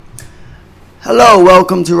Hello,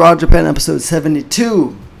 welcome to Raw Japan episode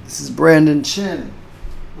 72. This is Brandon Chin.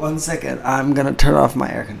 1 second, I'm gonna turn off my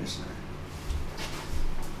air conditioner.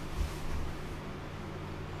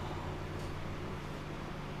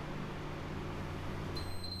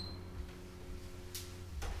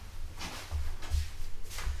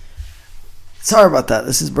 Sorry about that.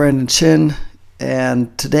 This is Brandon Chin,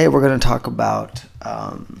 and today we're going to talk about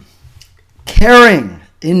caring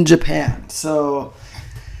in Japan. So,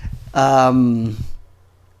 I'm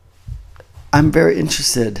very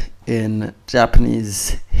interested in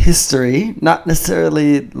Japanese history, not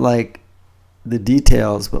necessarily like the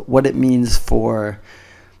details, but what it means for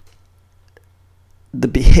the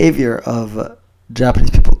behavior of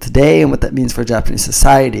Japanese people today and what that means for Japanese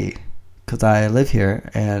society. Because I live here,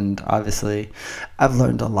 and obviously I've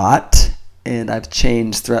learned a lot, and I've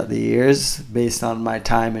changed throughout the years based on my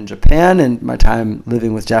time in Japan and my time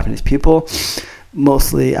living with Japanese people.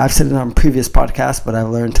 Mostly, I've said it on previous podcasts, but I've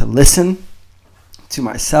learned to listen to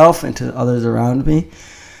myself and to others around me.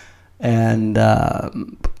 And I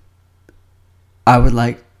would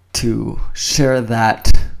like to share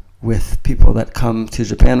that with people that come to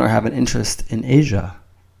Japan or have an interest in Asia.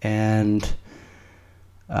 And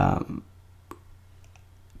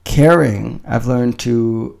caring, I've learned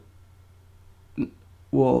to,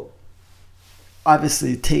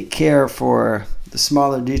 obviously take care for the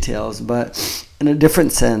smaller details, but in a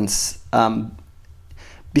different sense,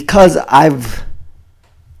 because I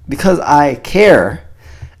care,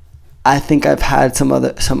 I think I've had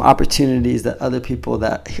some opportunities that other people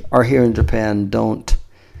that are here in Japan don't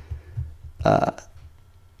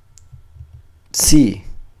see,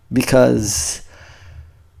 because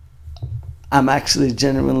I'm actually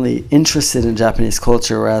genuinely interested in Japanese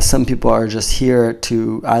culture, whereas some people are just here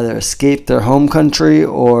to either escape their home country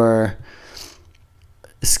or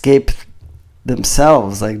escape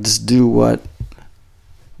themselves, like just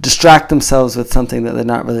distract themselves with something that they're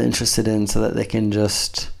not really interested in so that they can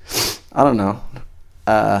just,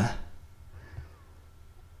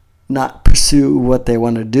 not pursue what they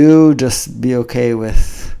want to do, just be okay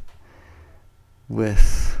with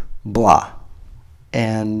blah.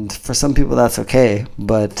 And for some people that's okay,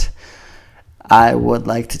 but I would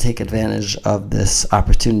like to take advantage of this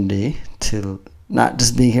opportunity to not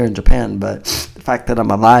just being here in Japan, but the fact that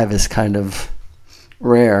I'm alive is kind of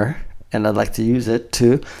rare, and I'd like to use it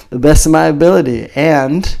to the best of my ability.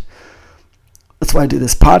 And that's why I do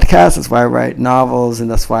this podcast, that's why I write novels, and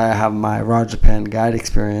that's why I have my Raw Japan Guide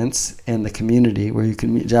experience in the community where you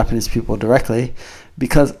can meet Japanese people directly,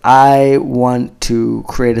 because I want to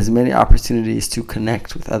create as many opportunities to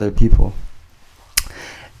connect with other people.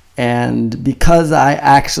 And because I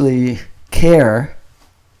actually care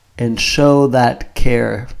and show that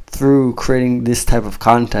care through creating this type of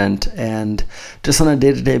content, and just on a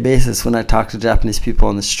day-to-day basis when I talk to Japanese people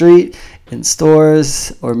on the street, in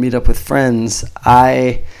stores, or meet up with friends,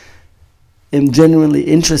 I am genuinely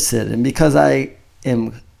interested. And because I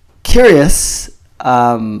am curious,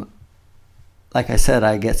 like I said,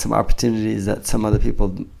 I get some opportunities that some other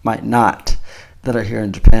people might not that are here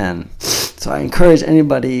in Japan. So I encourage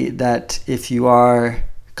anybody that if you are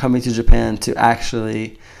coming to Japan to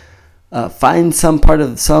actually find some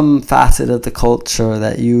facet of the culture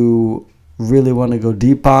that you really want to go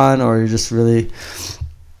deep on, or you just really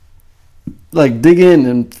like dig in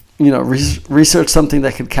and research something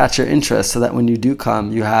that could catch your interest, so that when you do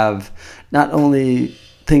come, you have not only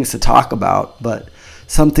things to talk about, but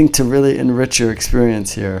something to really enrich your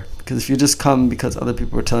experience here. Because if you just come because other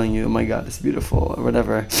people are telling you, oh my god, it's beautiful, or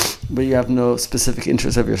whatever, but you have no specific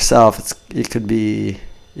interest of yourself, it could be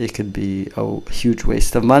a huge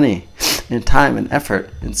waste of money and time and effort.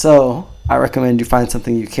 And so I recommend you find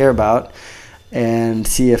something you care about and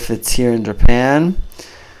see if it's here in Japan,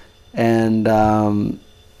 and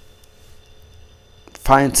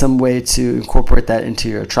find some way to incorporate that into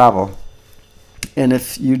your travel. And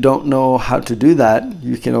if you don't know how to do that,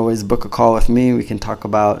 you can always book a call with me. We can talk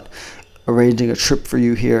about arranging a trip for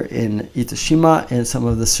you here in Itoshima and some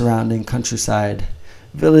of the surrounding countryside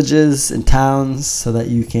villages and towns, so that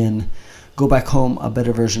you can go back home a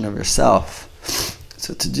better version of yourself.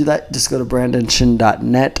 So to do that, just go to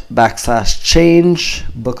brandonchin.net/change,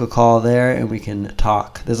 book a call there, and we can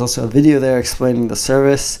talk. There's also a video there explaining the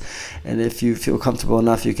service, and if you feel comfortable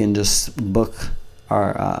enough, you can just book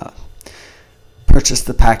or purchase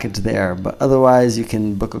the package there. But otherwise, you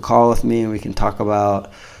can book a call with me, and we can talk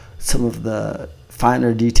about some of the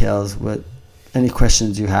finer details. With any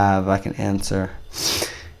questions you have, I can answer.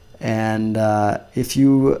 And if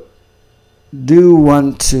you do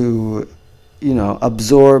want to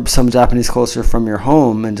absorb some Japanese culture from your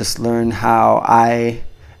home and just learn how I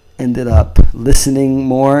ended up listening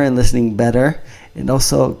more and listening better, and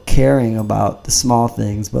also caring about the small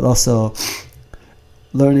things, but also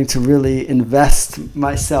learning to really invest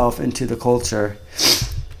myself into the culture.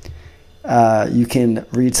 You can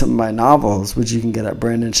read some of my novels, which you can get at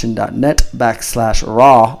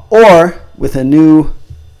brandonshin.net/raw, or with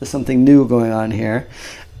something new going on here,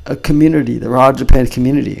 a community, the Raw Japan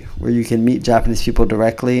community, where you can meet Japanese people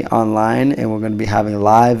directly online, and we're going to be having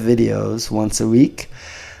live videos once a week.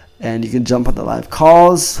 And you can jump on the live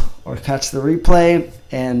calls or catch the replay,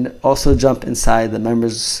 and also jump inside the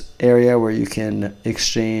members area where you can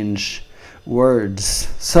exchange words.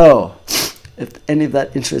 So if any of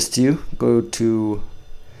that interests you, go to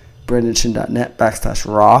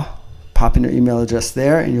brandonshin.net/raw, pop in your email address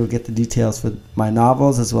there, and you'll get the details for my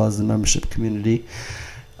novels as well as the membership community.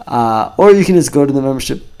 Or you can just go to the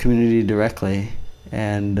membership community directly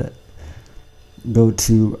and go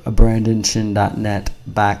to brandonshin.net/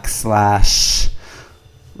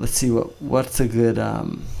 let's see what's a good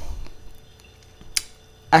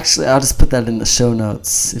actually I'll just put that in the show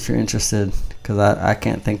notes if you're interested, because I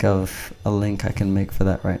can't think of a link I can make for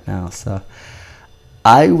that right now. So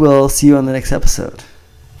I will see you on the next episode.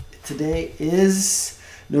 Today is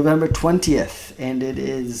November 20th, and it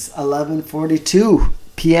is 11:42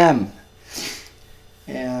 p.m.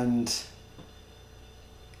 And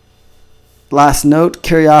last note,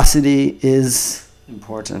 curiosity is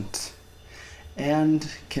important and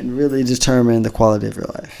can really determine the quality of your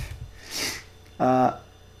life.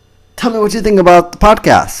 Tell me what you think about the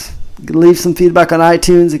podcast. You can leave some feedback on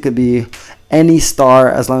iTunes. It could be any star,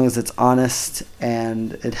 as long as it's honest,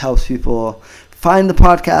 and it helps people find the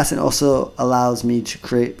podcast and also allows me to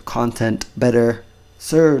create content better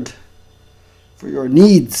served for your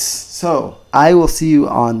needs. So I will see you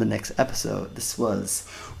on the next episode. This was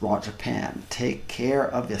Raw Japan. Take care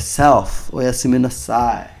of yourself. Oyasumi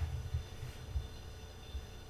nasai.